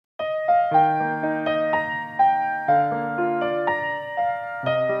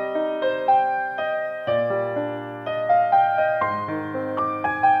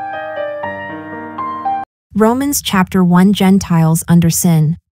Romans chapter 1 Gentiles under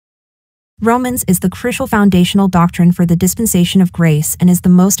sin. Romans is the crucial foundational doctrine for the dispensation of grace and is the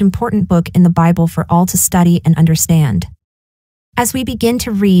most important book in the Bible for all to study and understand. As we begin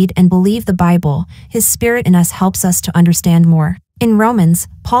to read and believe the Bible, His Spirit in us helps us to understand more. In Romans,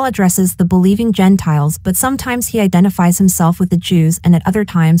 Paul addresses the believing Gentiles, but sometimes he identifies himself with the Jews and at other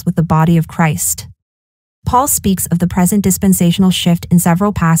times with the body of Christ. Paul speaks of the present dispensational shift in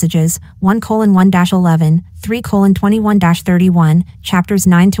several passages, 1:1-11, 3:21-31, chapters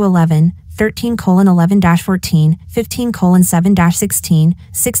 9-11, 13:11-14, 15:7-16,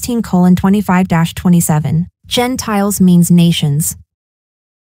 16:25-27. Gentiles means nations.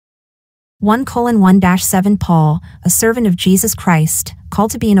 1:1-7 Paul, a servant of Jesus Christ,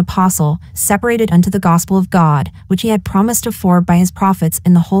 called to be an apostle, separated unto the gospel of God, which he had promised afore by his prophets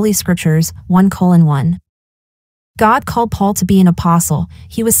in the Holy Scriptures, 1:1. God called Paul to be an apostle.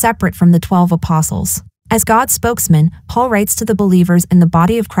 He was separate from the 12 apostles. As God's spokesman, Paul writes to the believers in the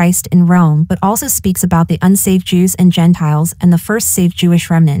body of Christ in Rome, but also speaks about the unsaved Jews and Gentiles and the first saved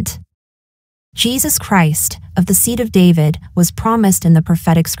Jewish remnant. Jesus Christ, of the seed of David, was promised in the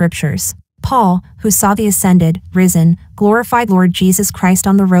prophetic scriptures. Paul, who saw the ascended, risen, glorified Lord Jesus Christ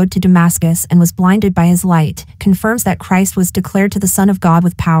on the road to Damascus and was blinded by his light, confirms that Christ was declared to the Son of God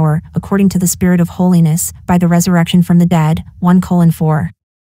with power, according to the Spirit of holiness, by the resurrection from the dead, 1:4.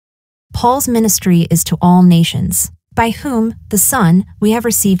 Paul's ministry is to all nations, by whom, the Son, we have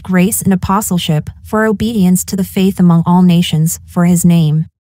received grace and apostleship, for our obedience to the faith among all nations, for his name.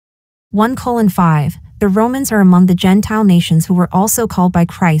 1:5. The Romans are among the Gentile nations who were also called by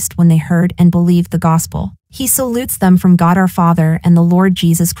Christ when they heard and believed the gospel. He salutes them from God our Father and the Lord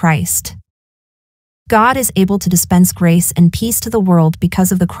Jesus Christ. God is able to dispense grace and peace to the world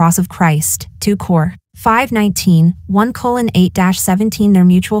because of the cross of Christ. 2 Cor. 5:19, 1:8-17 Their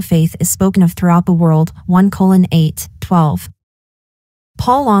mutual faith is spoken of throughout the world. 1:8-12.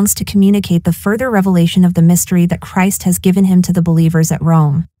 Paul longs to communicate the further revelation of the mystery that Christ has given him to the believers at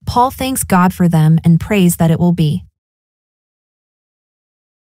Rome. Paul thanks God for them and prays that it will be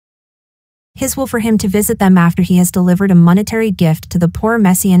His will for him to visit them after he has delivered a monetary gift to the poor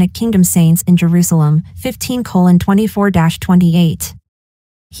Messianic kingdom saints in Jerusalem. 15:24-28.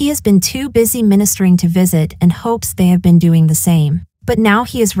 He has been too busy ministering to visit and hopes they have been doing the same. But now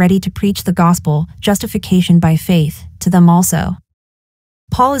he is ready to preach the gospel, justification by faith, to them also.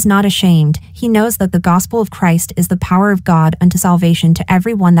 Paul is not ashamed. He knows that the gospel of Christ is the power of God unto salvation to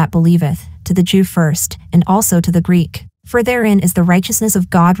every one that believeth, to the Jew first, and also to the Greek. For therein is the righteousness of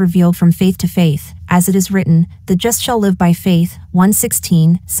God revealed from faith to faith, as it is written, the just shall live by faith.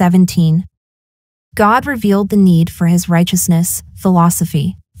 1:16-17. God revealed the need for his righteousness.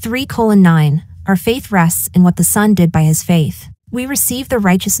 Philosophy. 3:9. Our faith rests in what the Son did by his faith. We receive the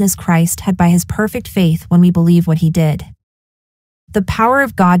righteousness Christ had by his perfect faith when we believe what he did. The power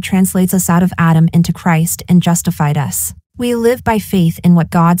of God translates us out of Adam into Christ and justified us. We live by faith in what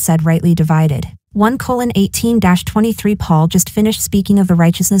God said rightly divided. 1:18-23 Paul just finished speaking of the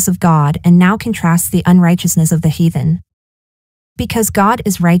righteousness of God and now contrasts the unrighteousness of the heathen. Because God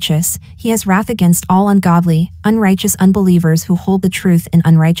is righteous, he has wrath against all ungodly, unrighteous unbelievers who hold the truth in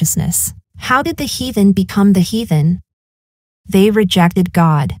unrighteousness. How did the heathen become the heathen? They rejected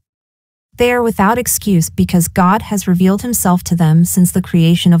God. They are without excuse because God has revealed himself to them since the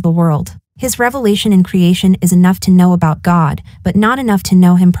creation of the world. His revelation in creation is enough to know about God, but not enough to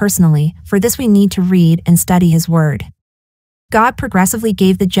know him personally. For this we need to read and study his word. God progressively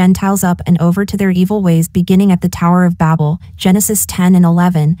gave the Gentiles up and over to their evil ways beginning at the Tower of Babel, Genesis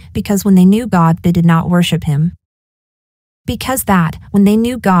 10:11, because when they knew God they did not worship him. Because that, when they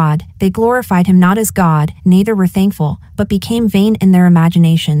knew God, they glorified him not as God, neither were thankful, but became vain in their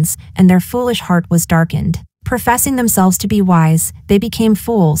imaginations, and their foolish heart was darkened. Professing themselves to be wise, they became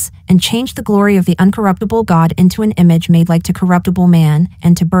fools, and changed the glory of the uncorruptible God into an image made like to corruptible man,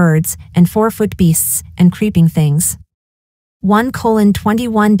 and to birds, and four-foot beasts, and creeping things.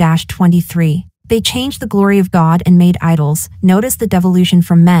 1:21-23. They changed the glory of God and made idols. Notice the devolution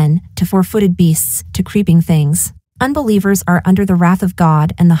from men, to four-footed beasts, to creeping things. Unbelievers are under the wrath of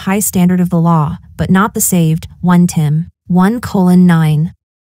God and the high standard of the law, but not the saved. 1 Tim. 1:9.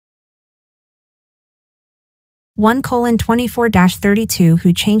 1:24-32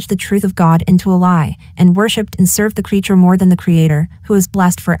 Who changed the truth of God into a lie, and worshipped and served the creature more than the Creator, who is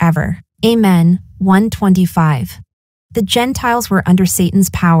blessed forever. Amen. 1:25. The Gentiles were under Satan's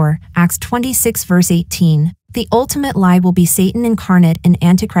power, Acts 26 verse 18. The ultimate lie will be Satan incarnate and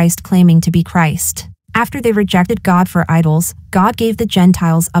Antichrist claiming to be Christ. After they rejected God for idols, God gave the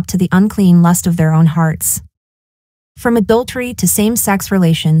Gentiles up to the unclean lust of their own hearts. From adultery to same-sex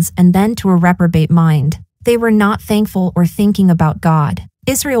relations and then to a reprobate mind. They were not thankful or thinking about God.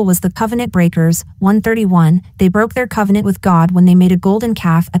 Israel was the covenant breakers, 131. They broke their covenant with God when they made a golden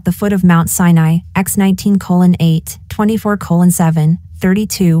calf at the foot of Mount Sinai, Acts 19:8, 24:7,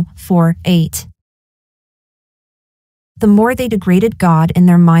 32, 4, 8. The more they degraded God in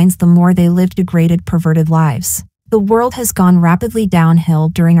their minds, the more they lived degraded, perverted lives. The world has gone rapidly downhill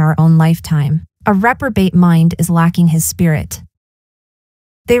during our own lifetime. A reprobate mind is lacking his spirit.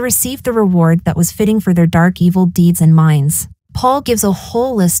 They received the reward that was fitting for their dark evil deeds and minds. Paul gives a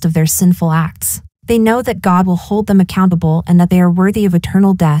whole list of their sinful acts. They know that God will hold them accountable and that they are worthy of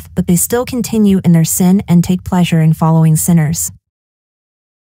eternal death, but they still continue in their sin and take pleasure in following sinners.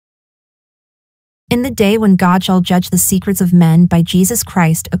 In the day when God shall judge the secrets of men by Jesus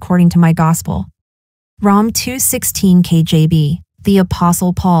Christ according to my gospel. Rom 2:16 KJB. The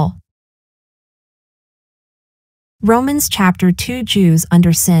Apostle Paul. Romans chapter 2 Jews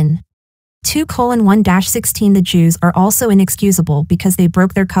under sin. 2:1-16 The Jews are also inexcusable because they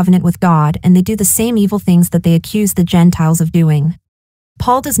broke their covenant with God and they do the same evil things that they accuse the Gentiles of doing.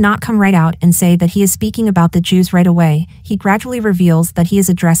 Paul does not come right out and say that he is speaking about the Jews right away. He gradually reveals that he is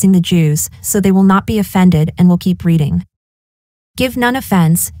addressing the Jews, so they will not be offended and will keep reading. Give none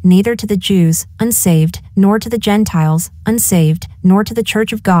offense, neither to the Jews, unsaved, nor to the Gentiles, unsaved, nor to the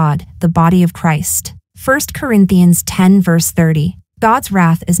church of God, the body of Christ. 1 Corinthians 10 verse 30. God's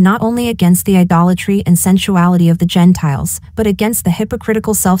wrath is not only against the idolatry and sensuality of the Gentiles, but against the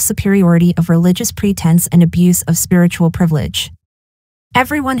hypocritical self-superiority of religious pretense and abuse of spiritual privilege.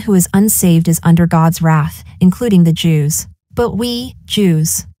 Everyone who is unsaved is under God's wrath, including the Jews. But we,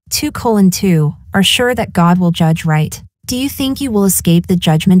 Jews, 2:2, are sure that God will judge right. Do you think you will escape the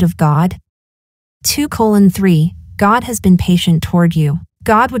judgment of God? 2:3, God has been patient toward you.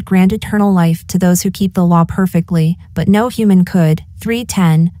 God would grant eternal life to those who keep the law perfectly, but no human could.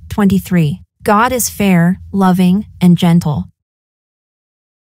 3:10-23. God is fair, loving, and gentle.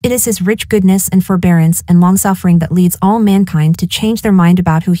 It is his rich goodness and forbearance and long-suffering that leads all mankind to change their mind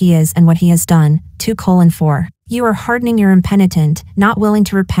about who he is and what he has done. 2:4. You are hardening your impenitent, not willing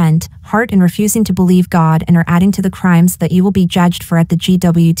to repent, heart and refusing to believe God and are adding to the crimes that you will be judged for at the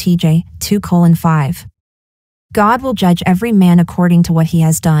GWTJ. 2:5. God will judge every man according to what he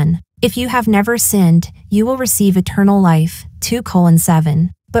has done. If you have never sinned, you will receive eternal life.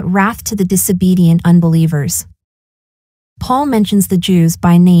 2:7. But wrath to the disobedient unbelievers. Paul mentions the Jews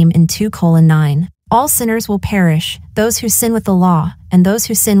by name in 2:9. All sinners will perish, those who sin with the law, and those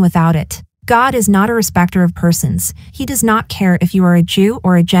who sin without it. God is not a respecter of persons. He does not care if you are a Jew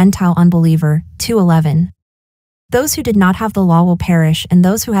or a Gentile unbeliever. 2:11. Those who did not have the law will perish, and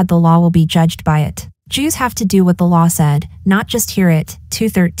those who had the law will be judged by it. Jews have to do what the law said, not just hear it.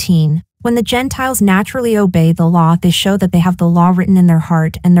 2:13. When the Gentiles naturally obey the law, they show that they have the law written in their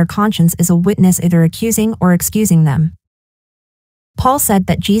heart, and their conscience is a witness either accusing or excusing them. Paul said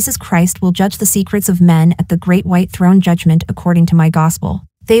that Jesus Christ will judge the secrets of men at the great white throne judgment according to my gospel.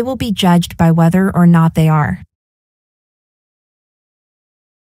 They will be judged by whether or not they are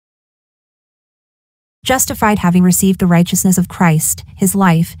justified, having received the righteousness of Christ, his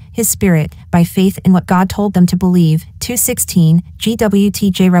life, his spirit, by faith in what God told them to believe. 2:16,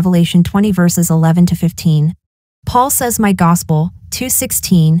 GWTJ Revelation 20 verses 11-15. Paul says my gospel,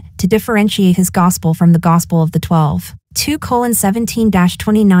 2:16, to differentiate his gospel from the gospel of the 12.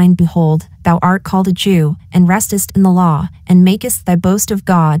 2:17-29 Behold, thou art called a Jew, and restest in the law, and makest thy boast of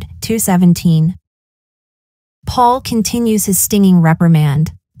God. 2:17. Paul continues his stinging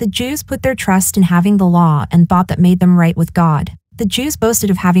reprimand. The Jews put their trust in having the law and thought that made them right with God. The Jews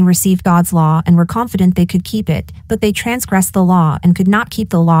boasted of having received God's law and were confident they could keep it, but they transgressed the law and could not keep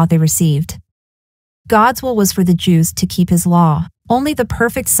the law they received. God's will was for the Jews to keep his law. Only the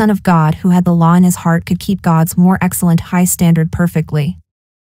perfect Son of God who had the law in his heart could keep God's more excellent high standard perfectly.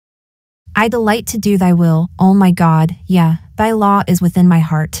 I delight to do thy will, O my God, yeah, thy law is within my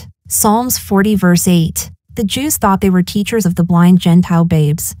heart. Psalms 40 verse 8. The Jews thought they were teachers of the blind Gentile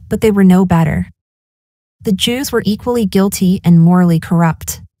babes, but they were no better. The Jews were equally guilty and morally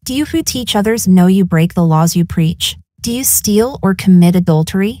corrupt. Do you who teach others know you break the laws you preach? Do you steal or commit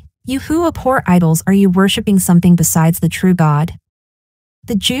adultery? You who abhor idols, are you worshipping something besides the true God?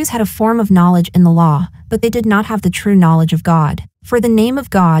 The Jews had a form of knowledge in the law, but they did not have the true knowledge of God. For the name of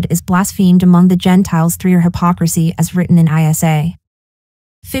God is blasphemed among the Gentiles through your hypocrisy, as written in Isa.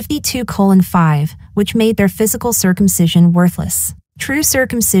 52:5, which made their physical circumcision worthless. True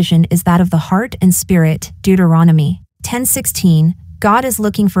circumcision is that of the heart and spirit, Deuteronomy 10:16. God is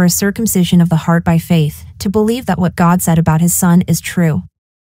looking for a circumcision of the heart by faith, to believe that what God said about his Son is true.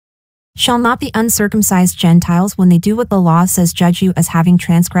 Shall not the uncircumcised Gentiles, when they do what the law says, judge you as having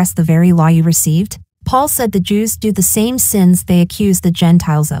transgressed the very law you received? Paul said the Jews do the same sins they accuse the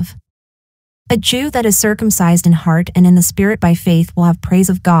Gentiles of. A Jew that is circumcised in heart and in the spirit by faith will have praise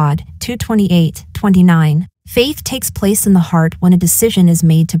of God. 2:28-29. Faith takes place in the heart when a decision is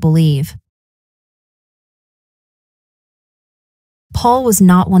made to believe. Paul was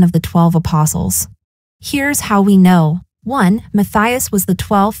not one of the 12 apostles. Here's how we know. 1. Matthias was the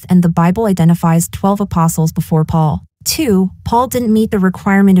 12th, and the Bible identifies 12 apostles before Paul. 2. Paul didn't meet the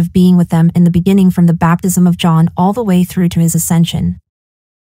requirement of being with them in the beginning from the baptism of John all the way through to his ascension.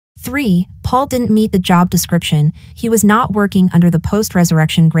 3. Paul didn't meet the job description. He was not working under the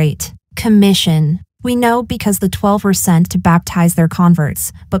post-resurrection Great Commission. We know because the 12 were sent to baptize their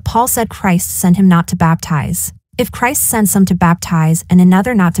converts, but Paul said Christ sent him not to baptize. If Christ sends some to baptize and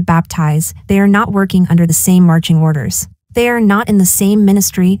another not to baptize, they are not working under the same marching orders. They are not in the same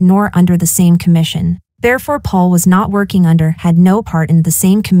ministry nor under the same commission. Therefore, Paul was not working under, had no part in the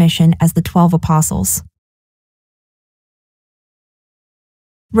same commission as the 12 apostles.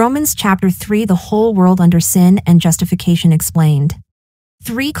 Romans chapter 3, the whole world under sin and justification explained.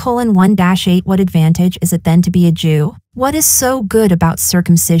 3:1-8 What advantage is it then to be a Jew? What is so good about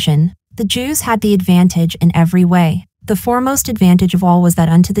circumcision? The Jews had the advantage in every way. The foremost advantage of all was that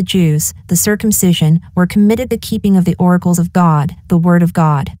unto the Jews, the circumcision, were committed the keeping of the oracles of God, the Word of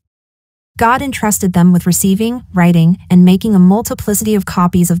God. God entrusted them with receiving, writing, and making a multiplicity of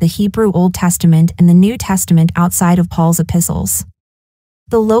copies of the Hebrew Old Testament and the New Testament outside of Paul's epistles.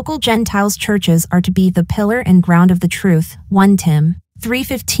 The local Gentiles' churches are to be the pillar and ground of the truth, 1 Tim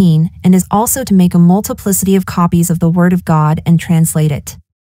 3:15, and is also to make a multiplicity of copies of the Word of God and translate it.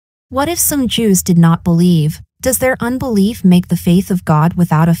 What if some Jews did not believe? Does their unbelief make the faith of God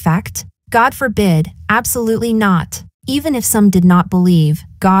without effect? God forbid, absolutely not. Even if some did not believe,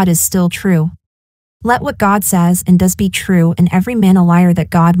 God is still true. Let what God says and does be true, and every man a liar,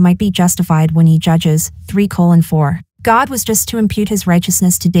 that God might be justified when he judges. 3:4. God was just to impute his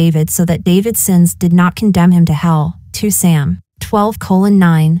righteousness to David so that David's sins did not condemn him to hell. 2 Sam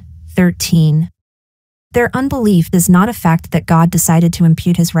 12:9-13. Their unbelief does not affect that God decided to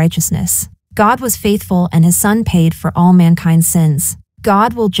impute his righteousness. God was faithful and his Son paid for all mankind's sins.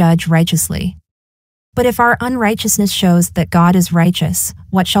 God will judge righteously. But if our unrighteousness shows that God is righteous,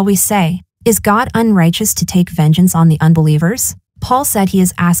 what shall we say? Is God unrighteous to take vengeance on the unbelievers? Paul said he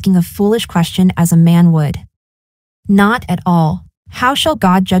is asking a foolish question as a man would. Not at all. How shall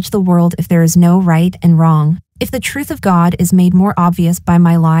God judge the world if there is no right and wrong? If the truth of God is made more obvious by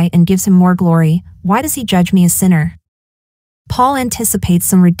my lie and gives him more glory, why does he judge me a sinner? Paul anticipates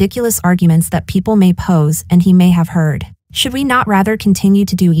some ridiculous arguments that people may pose and he may have heard. Should we not rather continue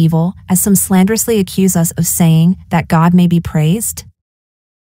to do evil, as some slanderously accuse us of saying, that God may be praised?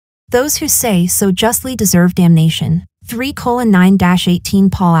 Those who say so justly deserve damnation.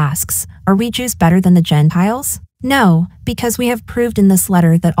 3:9-18 Paul asks, are we Jews better than the Gentiles? No, because we have proved in this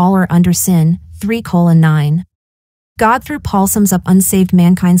letter that all are under sin. 3:9. God through Paul sums up unsaved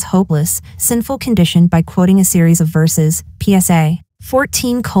mankind's hopeless, sinful condition by quoting a series of verses, PSA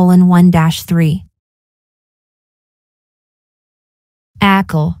 14:1-3.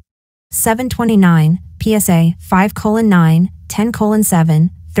 Ackle 7:29, PSA 5:9,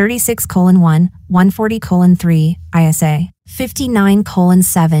 10:7, 36:1, 140:3, ISA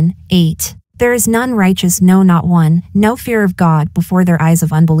 59:7, 8. There is none righteous, no, not one, no fear of God before their eyes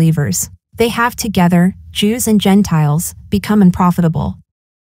of unbelievers. They have together, Jews and Gentiles, become unprofitable.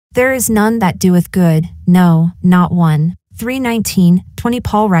 There is none that doeth good, no, not one. 3:19-20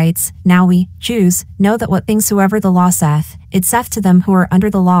 Paul writes, now we, Jews, know that what things soever the law saith, it saith to them who are under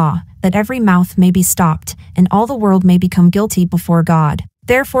the law, that every mouth may be stopped, and all the world may become guilty before God.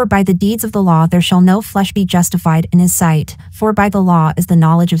 Therefore by the deeds of the law there shall no flesh be justified in his sight, for by the law is the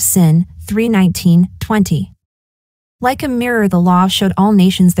knowledge of sin. 3:19-20. Like a mirror the law showed all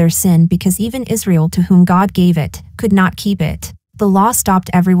nations their sin, because even Israel, to whom God gave it, could not keep it. The law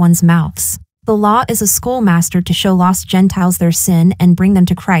stopped everyone's mouths. The law is a schoolmaster to show lost Gentiles their sin and bring them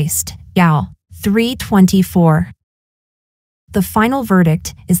to Christ. Gal. 3:24. The final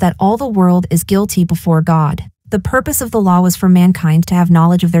verdict is that all the world is guilty before God. The purpose of the law was for mankind to have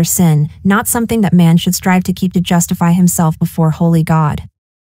knowledge of their sin, not something that man should strive to keep to justify himself before holy God.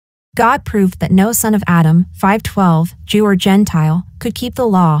 God proved that no son of Adam, 5:12, Jew or Gentile, could keep the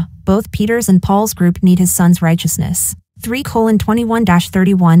law. Both Peter's and Paul's group need his son's righteousness.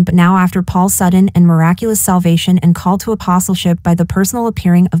 3:21-31. But now after Paul's sudden and miraculous salvation and call to apostleship by the personal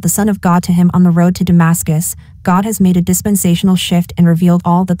appearing of the Son of God to him on the road to Damascus, God has made a dispensational shift and revealed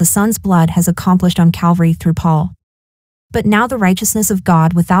all that the Son's blood has accomplished on Calvary through Paul. But now the righteousness of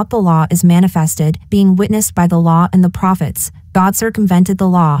God without the law is manifested, being witnessed by the law and the prophets. God circumvented the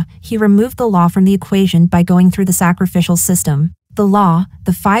law. He removed the law from the equation by going through the sacrificial system. The law,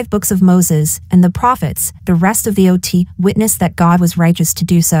 the 5 books of Moses, and the prophets, the rest of the OT, witnessed that God was righteous to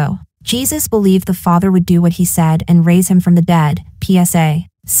do so. Jesus believed the Father would do what he said and raise him from the dead. PSA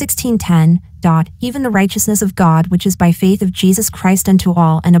 16:10. Even the righteousness of God which is by faith of Jesus Christ unto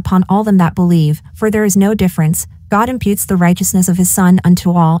all and upon all them that believe, for there is no difference. God imputes the righteousness of his Son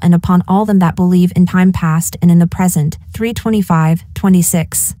unto all and upon all them that believe in time past and in the present.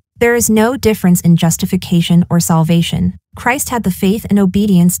 3:25-26. There is no difference in justification or salvation. Christ had the faith and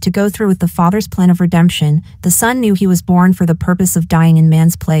obedience to go through with the Father's plan of redemption. The Son knew he was born for the purpose of dying in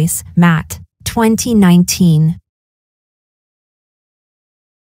man's place. Matt 20:19.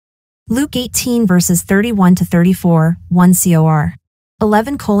 Luke 18 verses 31-34, 1 Cor.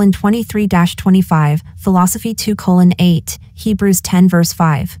 11:23-25, Philosophy 2:8, Hebrews 10 verse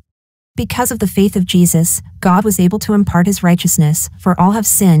 5. Because of the faith of Jesus, God was able to impart his righteousness, for all have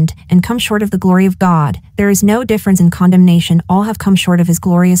sinned and come short of the glory of God. There is no difference in condemnation. All have come short of his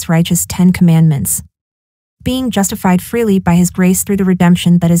glorious righteous 10 commandments. Being justified freely by his grace through the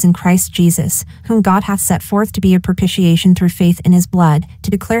redemption that is in Christ Jesus, whom God hath set forth to be a propitiation through faith in his blood,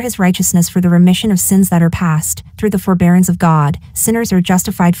 to declare his righteousness for the remission of sins that are past. Through the forbearance of God, sinners are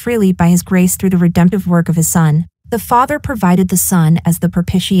justified freely by his grace through the redemptive work of his Son. The Father provided the Son as the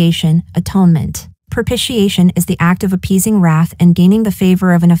propitiation, atonement. Propitiation is the act of appeasing wrath and gaining the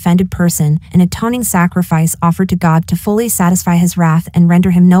favor of an offended person, an atoning sacrifice offered to God to fully satisfy his wrath and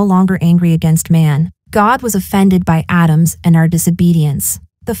render him no longer angry against man. God was offended by Adam's and our disobedience.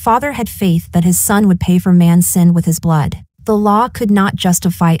 The Father had faith that his Son would pay for man's sin with his blood. The law could not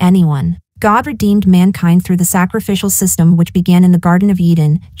justify anyone. God redeemed mankind through the sacrificial system which began in the Garden of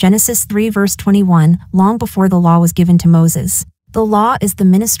Eden, Genesis 3 verse 21, long before the law was given to Moses. The law is the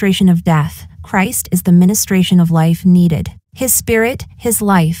ministration of death. Christ is the ministration of life needed. His Spirit, his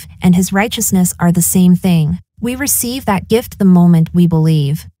life, and his righteousness are the same thing. We receive that gift the moment we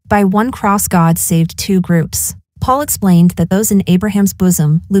believe. By one cross God saved 2 groups. Paul explained that those in Abraham's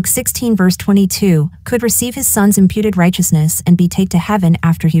bosom, Luke 16 verse 22, could receive his Son's imputed righteousness and be taken to heaven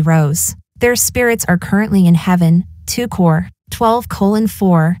after he rose. Their spirits are currently in heaven. 2 Cor.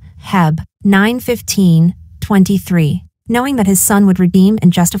 12:4, Heb. 9:15-23. Knowing that his Son would redeem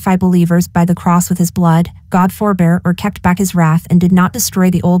and justify believers by the cross with his blood, God forbore or kept back his wrath and did not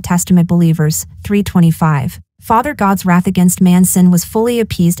destroy the Old Testament believers. 3:25. Father God's wrath against man's sin was fully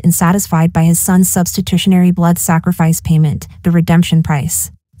appeased and satisfied by his Son's substitutionary blood sacrifice payment, the redemption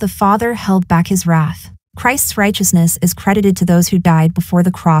price. The Father held back his wrath. Christ's righteousness is credited to those who died before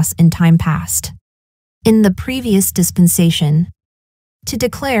the cross in time past. In the previous dispensation. To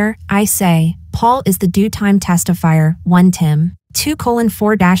declare, I say, Paul is the due-time testifier, 1 Tim.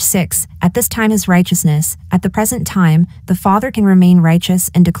 2:4-6, at this time his righteousness, at the present time, the Father can remain righteous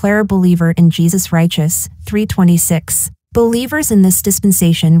and declare a believer in Jesus righteous. 3:26. Believers in this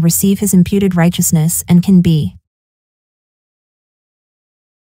dispensation receive his imputed righteousness and can be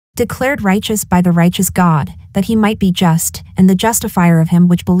declared righteous by the righteous God, that he might be just, and the justifier of him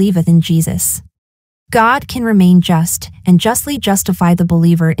which believeth in Jesus. God can remain just, and justly justify the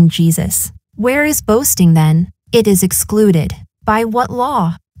believer in Jesus. Where is boasting then? It is excluded. By what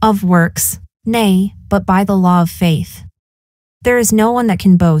law? Of works? Nay, but by the law of faith. There is no one that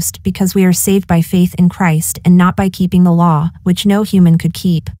can boast, because we are saved by faith in Christ and not by keeping the law, which no human could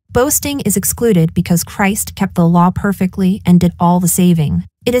keep. Boasting is excluded because Christ kept the law perfectly and did all the saving.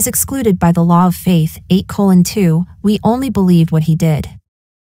 It is excluded by the law of faith. 8:2, we only believed what he did.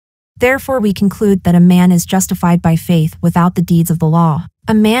 Therefore we conclude that a man is justified by faith without the deeds of the law.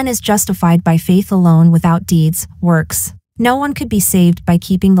 A man is justified by faith alone without deeds, works. No one could be saved by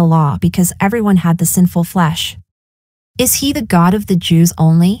keeping the law because everyone had the sinful flesh. Is he the God of the Jews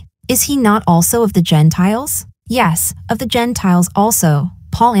only? Is he not also of the Gentiles? Yes, of the Gentiles also.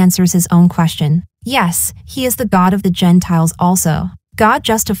 Paul answers his own question. Yes, he is the God of the Gentiles also. God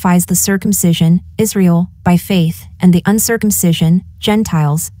justifies the circumcision, Israel, by faith, and the uncircumcision,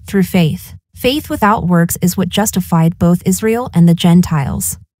 Gentiles, through faith. Faith without works is what justified both Israel and the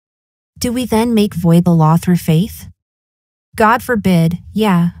Gentiles. Do we then make void the law through faith? God forbid.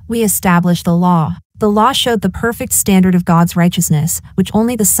 We establish the law. The law showed the perfect standard of God's righteousness, which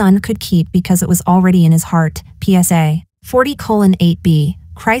only the Son could keep because it was already in his heart. PSA 40:8b.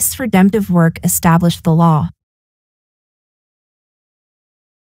 Christ's redemptive work established the law.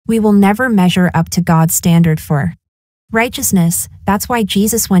 We will never measure up to God's standard for righteousness. That's why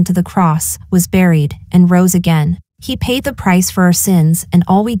Jesus went to the cross, was buried, and rose again. He paid the price for our sins, and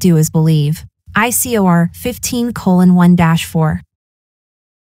all we do is believe. ICOR 15:1-4.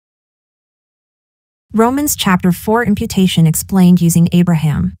 Romans chapter 4 Imputation explained using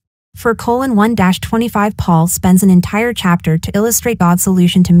Abraham. For 1-25 Paul spends an entire chapter to illustrate God's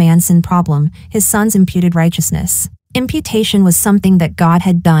solution to man's sin problem, his son's imputed righteousness. Imputation was something that God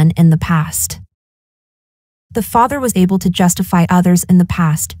had done in the past. The father was able to justify others in the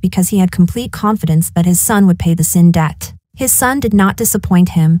past because he had complete confidence that his son would pay the sin debt. His son did not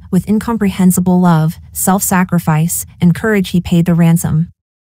disappoint him. With incomprehensible love, self-sacrifice, and courage he paid the ransom.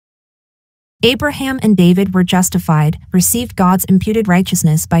 Abraham and David were justified, received God's imputed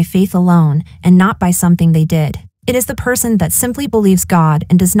righteousness by faith alone, and not by something they did. It is the person that simply believes God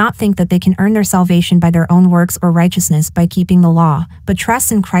and does not think that they can earn their salvation by their own works or righteousness by keeping the law, but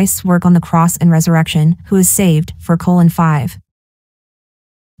trusts in Christ's work on the cross and resurrection, who is saved. 5.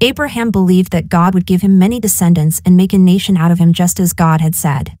 Abraham believed that God would give him many descendants and make a nation out of him just as God had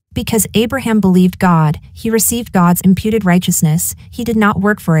said. Because Abraham believed God, he received God's imputed righteousness. He did not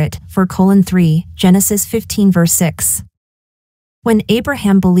work for it. 3 Genesis 15:6. When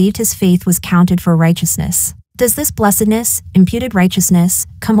Abraham believed, his faith was counted for righteousness. Does this blessedness, imputed righteousness,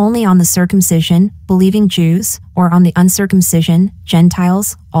 come only on the circumcision, believing Jews, or on the uncircumcision,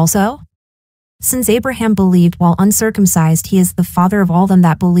 Gentiles, also? Since Abraham believed while uncircumcised, he is the father of all them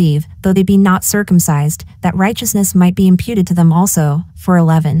that believe, though they be not circumcised, that righteousness might be imputed to them also.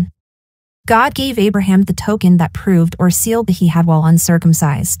 11. God gave Abraham the token that proved or sealed that he had while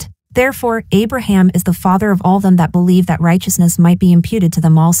uncircumcised. Therefore, Abraham is the father of all them that believe, that righteousness might be imputed to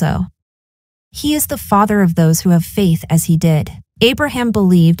them also. He is the father of those who have faith as he did. Abraham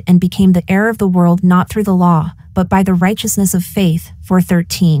believed and became the heir of the world not through the law, but by the righteousness of faith.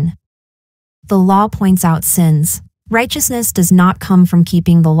 13. The law points out sins. Righteousness does not come from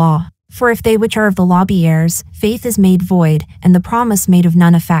keeping the law. For if they which are of the law be heirs, faith is made void, and the promise made of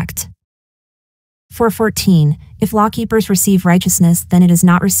none effect. 14. If lawkeepers receive righteousness, then it is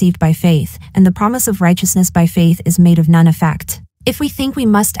not received by faith, and the promise of righteousness by faith is made of none effect. If we think we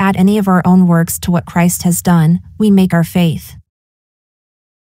must add any of our own works to what Christ has done, we make our faith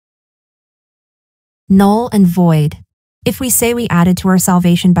null and void. If we say we added to our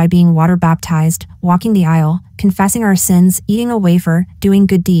salvation by being water baptized, walking the aisle, confessing our sins, eating a wafer, doing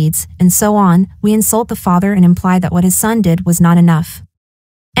good deeds, and so on, we insult the Father and imply that what his Son did was not enough.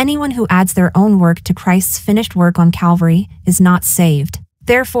 Anyone who adds their own work to Christ's finished work on Calvary is not saved.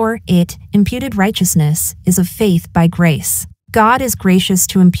 Therefore, imputed righteousness, is of faith by grace. God is gracious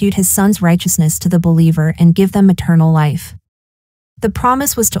to impute his Son's righteousness to the believer and give them eternal life. The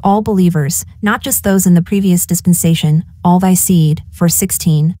promise was to all believers, not just those in the previous dispensation, all thy seed.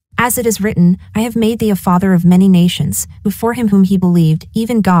 16. As it is written, I have made thee a father of many nations, before him whom he believed,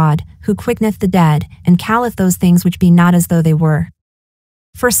 even God, who quickeneth the dead, and calleth those things which be not as though they were.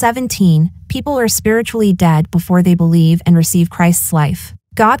 17. People are spiritually dead before they believe and receive Christ's life.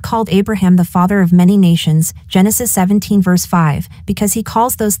 God called Abraham the father of many nations, Genesis 17:5, because he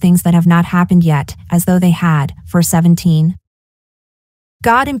calls those things that have not happened yet, as though they had. 17.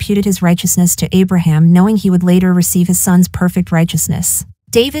 God imputed his righteousness to Abraham, knowing he would later receive his son's perfect righteousness.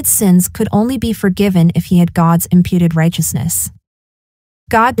 David's sins could only be forgiven if he had God's imputed righteousness.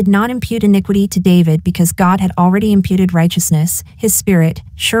 God did not impute iniquity to David because God had already imputed righteousness, his spirit,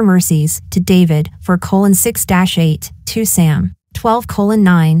 sure mercies, to David. 6-8, 2 Sam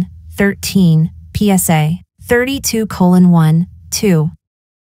 12:9, 13, PSA 32:1, 2.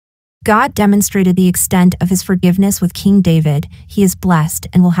 God demonstrated the extent of his forgiveness with King David. He is blessed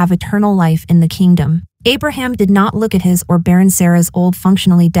and will have eternal life in the kingdom. Abraham did not look at his or barren Sarah's old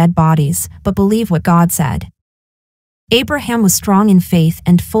functionally dead bodies, but believe what God said. Abraham was strong in faith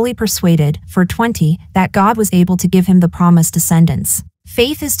and fully persuaded, 20, that God was able to give him the promised descendants.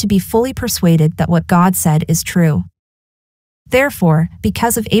 Faith is to be fully persuaded that what God said is true. Therefore,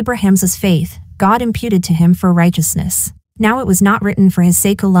 because of Abraham's faith, God imputed to him for righteousness. Now it was not written for his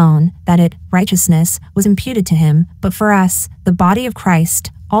sake alone, that righteousness, was imputed to him, but for us, the body of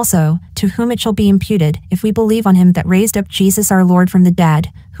Christ, also, to whom it shall be imputed, if we believe on him that raised up Jesus our Lord from the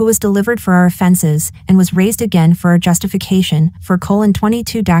dead, who was delivered for our offenses, and was raised again for our justification.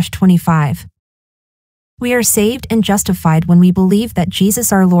 22-25. We are saved and justified when we believe that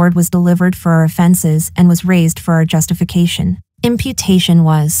Jesus our Lord was delivered for our offenses and was raised for our justification. Imputation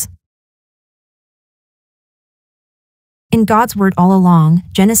was in God's word all along,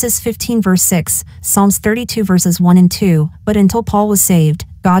 Genesis 15:6, Psalms 32:1 and 2, but until Paul was saved,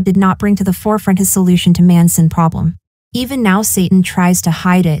 God did not bring to the forefront his solution to man's sin problem. Even now Satan tries to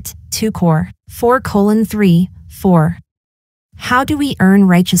hide it. 2 Cor. 4:3-4. How do we earn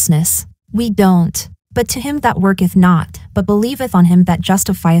righteousness? We don't. But to him that worketh not, but believeth on him that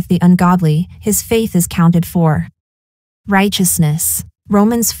justifieth the ungodly, his faith is counted for righteousness.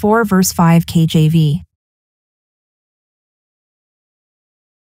 Romans 4:5 KJV.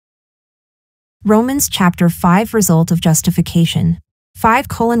 Romans chapter 5 Result of justification.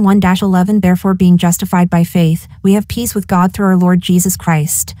 5:1-11 Therefore being justified by faith, we have peace with God through our Lord Jesus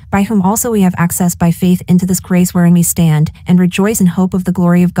Christ, by whom also we have access by faith into this grace wherein we stand, and rejoice in hope of the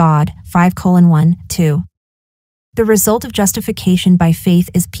glory of God. 5:1-2. The result of justification by faith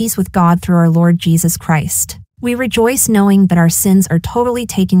is peace with God through our Lord Jesus Christ. We rejoice knowing that our sins are totally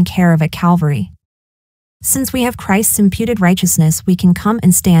taken care of at Calvary. Since we have Christ's imputed righteousness, we can come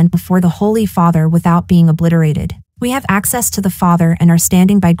and stand before the Holy Father without being obliterated. We have access to the Father, and our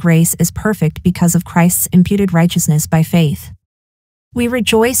standing by grace is perfect because of Christ's imputed righteousness by faith. We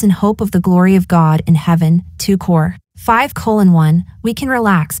rejoice in hope of the glory of God in heaven. 2 Cor. 5:1. We can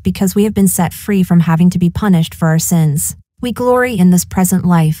relax because we have been set free from having to be punished for our sins. We glory in this present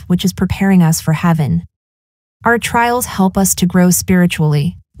life, which is preparing us for heaven. Our trials help us to grow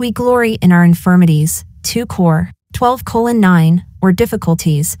spiritually. We glory in our infirmities. 2 Cor. 12:9, or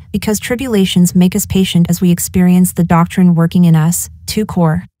difficulties, because tribulations make us patient as we experience the doctrine working in us. 2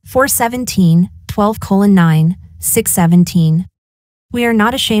 Cor. 4:17, 12:9, 6:17. We are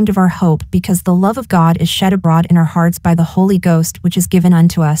not ashamed of our hope, because the love of God is shed abroad in our hearts by the Holy Ghost which is given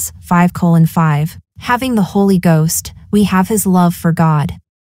unto us. 5:5. Having the Holy Ghost, we have his love for God.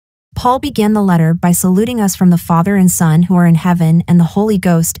 Paul began the letter by saluting us from the Father and Son who are in heaven, and the Holy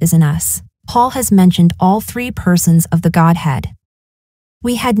Ghost is in us. Paul has mentioned all three persons of the Godhead.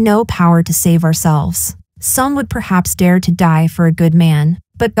 We had no power to save ourselves. Some would perhaps dare to die for a good man,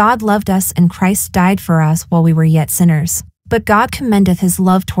 but God loved us and Christ died for us while we were yet sinners. But God commendeth his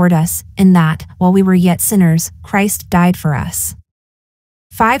love toward us, in that, while we were yet sinners, Christ died for us.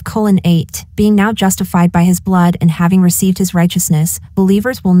 5:8 Being now justified by his blood and having received his righteousness,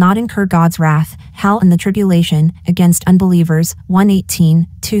 believers will not incur God's wrath, hell and the tribulation, against unbelievers. 1:18,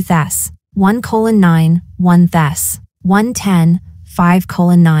 2 Thess. 1:9, 1 Thess. 1:10,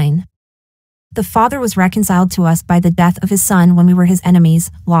 5:9. The Father was reconciled to us by the death of his Son when we were his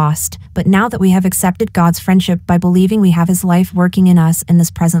enemies, lost, but now that we have accepted God's friendship by believing, we have his life working in us in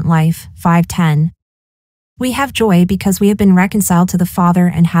this present life. 5:10. We have joy because we have been reconciled to the Father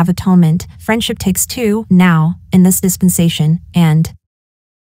and have atonement. Friendship takes two, now, in this dispensation, and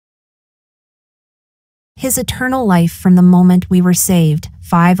his eternal life from the moment we were saved.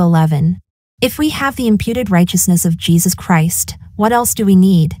 5:11. If we have the imputed righteousness of Jesus Christ, what else do we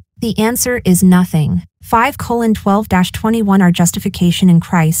need? The answer is nothing. 5:12-21 Our justification in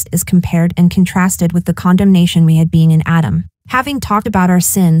Christ is compared and contrasted with the condemnation we had being in Adam. Having talked about our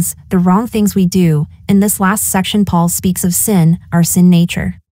sins, the wrong things we do, in this last section Paul speaks of sin, our sin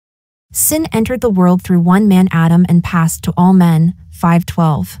nature. Sin entered the world through one man Adam and passed to all men.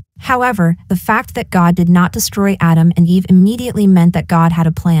 5:12. However, the fact that God did not destroy Adam and Eve immediately meant that God had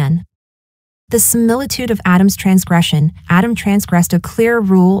a plan. The similitude of Adam's transgression, Adam transgressed a clear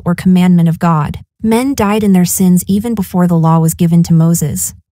rule or commandment of God. Men died in their sins even before the law was given to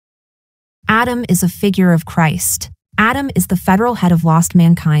Moses. Adam is a figure of Christ. Adam is the federal head of lost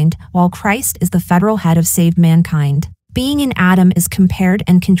mankind, while Christ is the federal head of saved mankind. Being in Adam is compared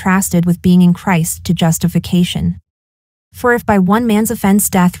and contrasted with being in Christ to justification. For if by one man's offense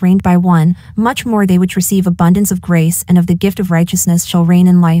death reigned by one, much more they which receive abundance of grace and of the gift of righteousness shall reign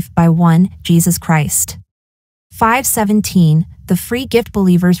in life by one, Jesus Christ. 5:17 The free gift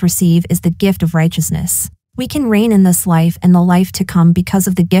believers receive is the gift of righteousness. We can reign in this life and the life to come because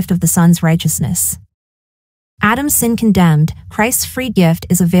of the gift of the Son's righteousness. Adam's sin condemned, Christ's free gift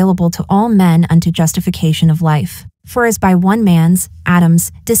is available to all men unto justification of life. For as by one man's,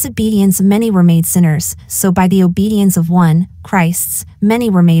 Adam's, disobedience many were made sinners, so by the obedience of one, Christ's, many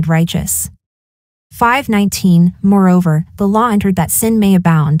were made righteous. 5:19 Moreover, the law entered that sin may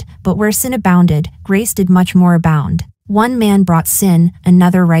abound, but where sin abounded, grace did much more abound. One man brought sin,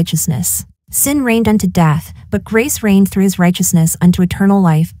 another righteousness. Sin reigned unto death, but grace reigned through his righteousness unto eternal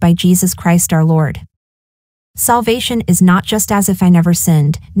life by Jesus Christ our Lord. Salvation is not just as if I never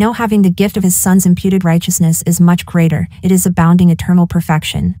sinned. No, having the gift of his Son's imputed righteousness is much greater. It is abounding eternal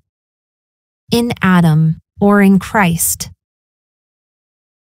perfection. In Adam, or in Christ.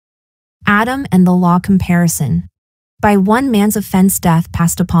 Adam and the law comparison. By one man's offense death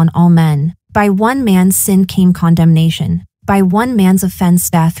passed upon all men. By one man's sin came condemnation. By one man's offense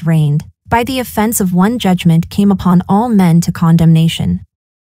death reigned. By the offense of one judgment came upon all men to condemnation.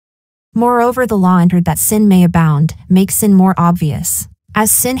 Moreover, the law entered that sin may abound, make sin more obvious.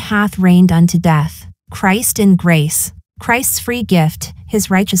 As sin hath reigned unto death, Christ in grace, Christ's free gift, his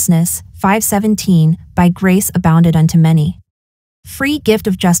righteousness, 5:17, by grace abounded unto many. Free gift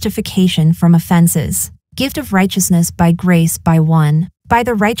of justification from offenses, gift of righteousness by grace by one. By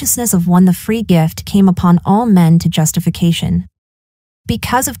the righteousness of one the free gift came upon all men to justification.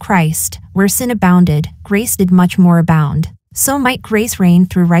 Because of Christ, where sin abounded, grace did much more abound. So might grace reign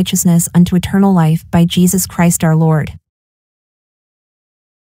through righteousness unto eternal life by Jesus Christ our Lord.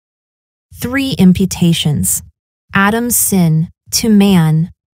 3 imputations. Adam's sin, to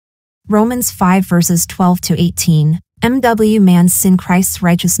man. Romans 5 verses 12 to 18. MW man's sin, Christ's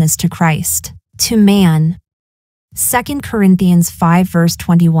righteousness to Christ, to man. 2 Corinthians 5 verse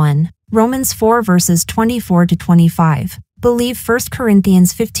 21. Romans 4 verses 24 to 25. Believe 1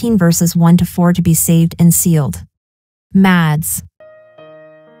 Corinthians 15 verses 1 to 4 to be saved and sealed. Mads.